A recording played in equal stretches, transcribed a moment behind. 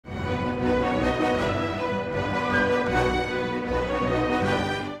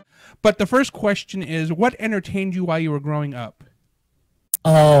But the first question is, what entertained you while you were growing up?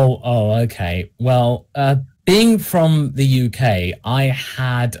 Okay. Well, being from the UK, I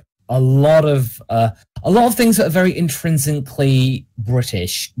had a lot of things that are very intrinsically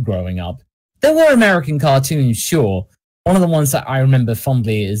British growing up. There were American cartoons, sure. One of the ones that I remember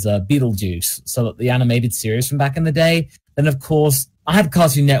fondly is Beetlejuice, so the animated series from back in the day. Then, of course, I had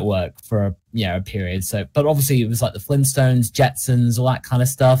Cartoon Network for a period. So, but obviously, it was like the Flintstones, Jetsons, all that kind of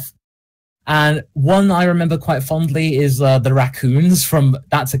stuff. And one I remember quite fondly is the Raccoons from.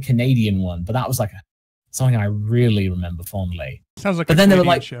 That's a Canadian one, but that was like something I really remember fondly. Sounds like but a then Canadian they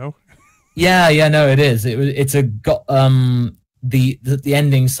were like, show. yeah, no, it is. It's a got the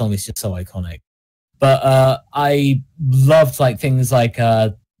ending song is just so iconic. But I loved like things like